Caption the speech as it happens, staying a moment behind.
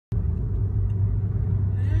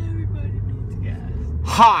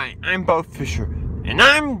Hi, I'm Bo Fisher, and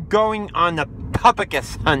I'm going on a Pawtucket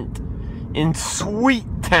hunt in Sweet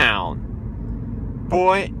Town.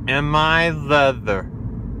 Boy, am I leather.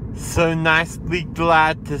 So nicely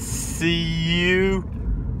glad to see you,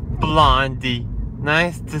 Blondie.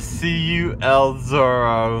 Nice to see you, El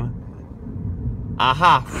Zorro.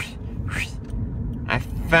 Aha. I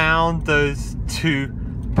found those two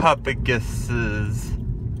Pawtuckets.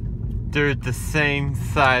 They're the same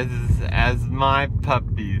sizes as my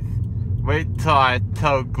puppies. Wait till I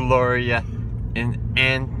tell Gloria and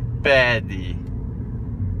Aunt Betty.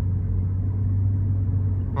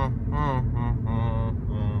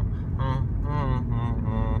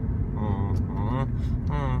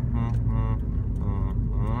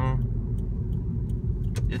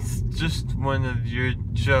 It's just one of your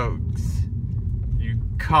jokes. You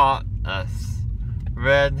caught us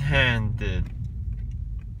red-handed.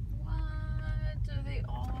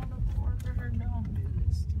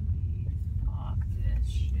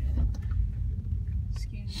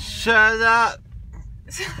 Shut up,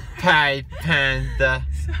 Pie Panda.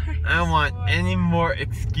 Sorry, I want any more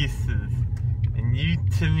excuses. And you,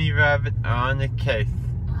 Timmy Rabbit, are on the case.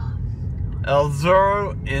 El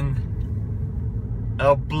Zorro and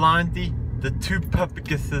El Blondie, the two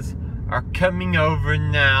Pawtuckets, are coming over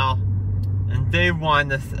now. And they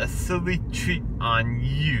want us a silly treat on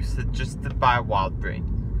you, suggested by Wild Brain.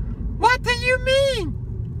 What do you mean?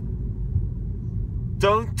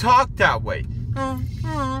 Don't talk that way.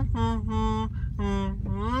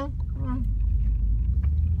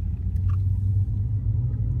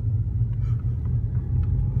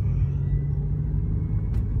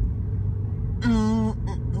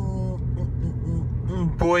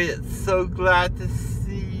 Boy, it's so glad to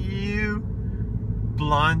see you,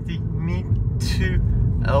 Blondie. Me too,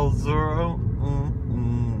 El Zorro.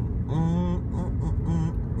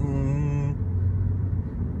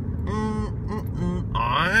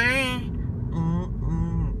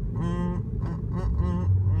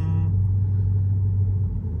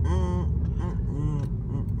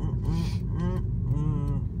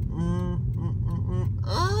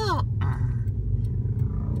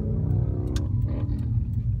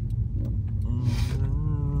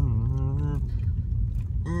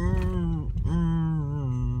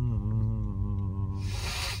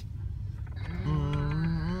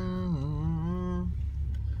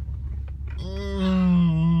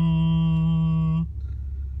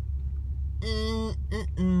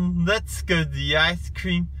 Let's go to the ice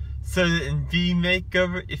cream, soda, and bee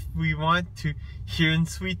makeover if we want to here in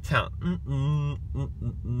Sweet Town.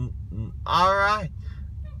 All right.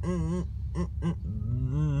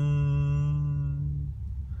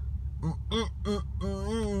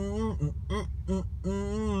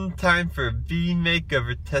 Time for a bee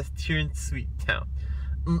makeover test here in Sweet Town.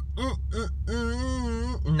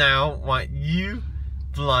 Now, want you,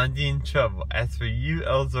 Blondie, in trouble. As for you,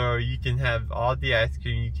 El Zorro, you can have all the ice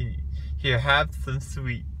cream you can. Here, have some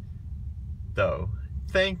sweet, though.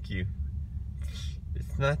 Thank you.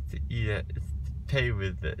 It's not to eat it, it's to pay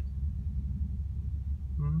with it.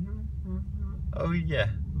 Oh, yeah.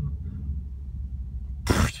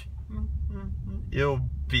 It'll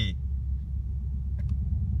be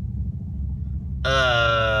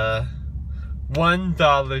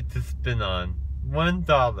 $1 to spin on.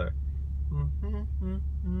 $1.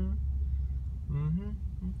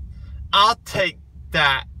 I'll take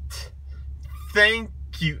that. Thank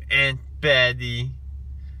you, Aunt Betty.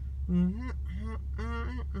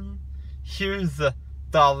 Here's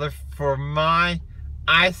 $1 for my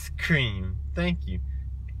ice cream. Thank you.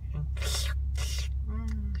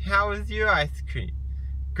 How is your ice cream?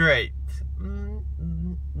 Great.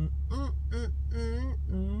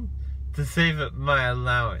 To save up my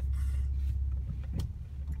allowance.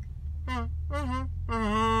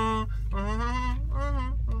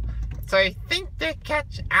 So you think they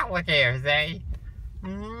catch alligators, eh?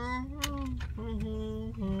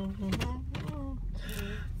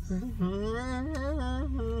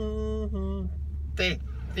 They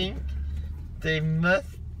think they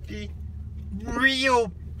must be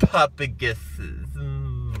real Pawtuckets.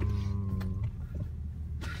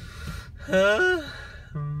 Huh?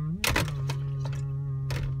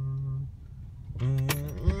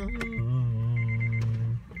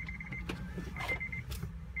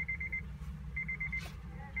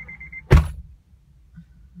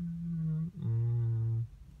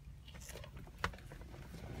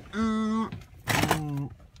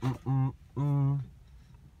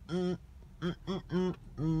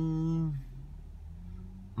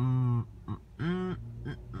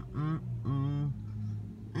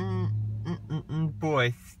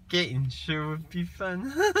 Boy, skating sure would be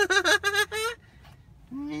fun.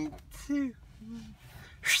 Me too.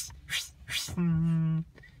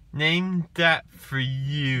 Named that for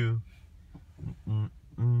you.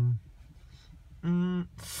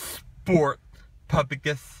 Sport,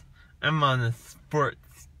 Pawtucket. I'm on a sport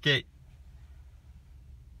skate.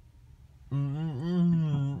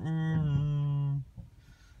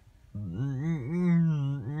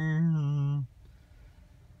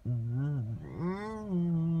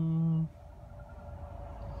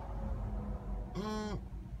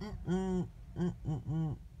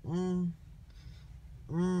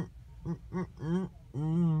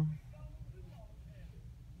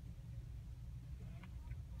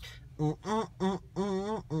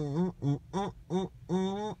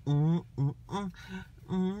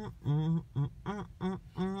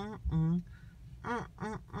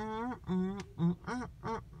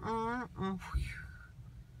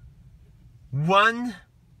 One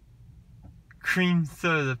cream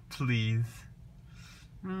soda, please.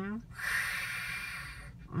 The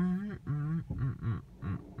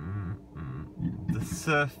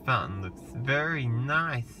surf fountain looks very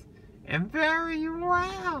nice and very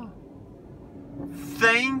well.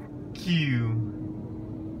 Thank you.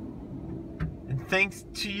 And thanks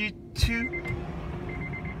to you too.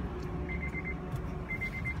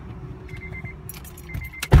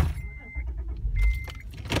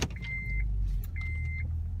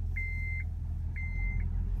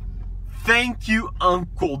 Thank you,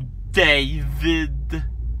 Uncle David.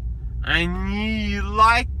 I knew you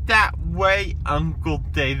liked that way, Uncle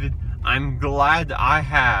David. I'm glad I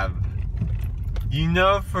have. You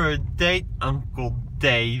know, for a date, Uncle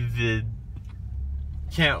David.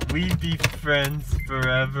 Can't we be friends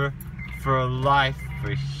forever? For life,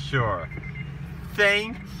 for sure.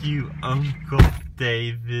 Thank you, Uncle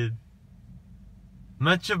David.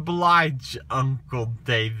 Much obliged, Uncle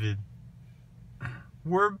David.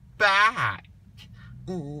 We're back.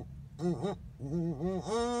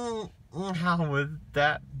 How was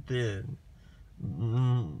that been?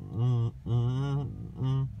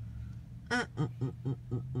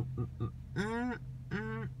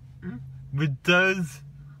 With those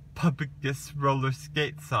Pawtucket roller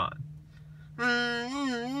skates on.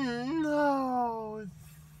 No,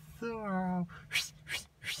 so.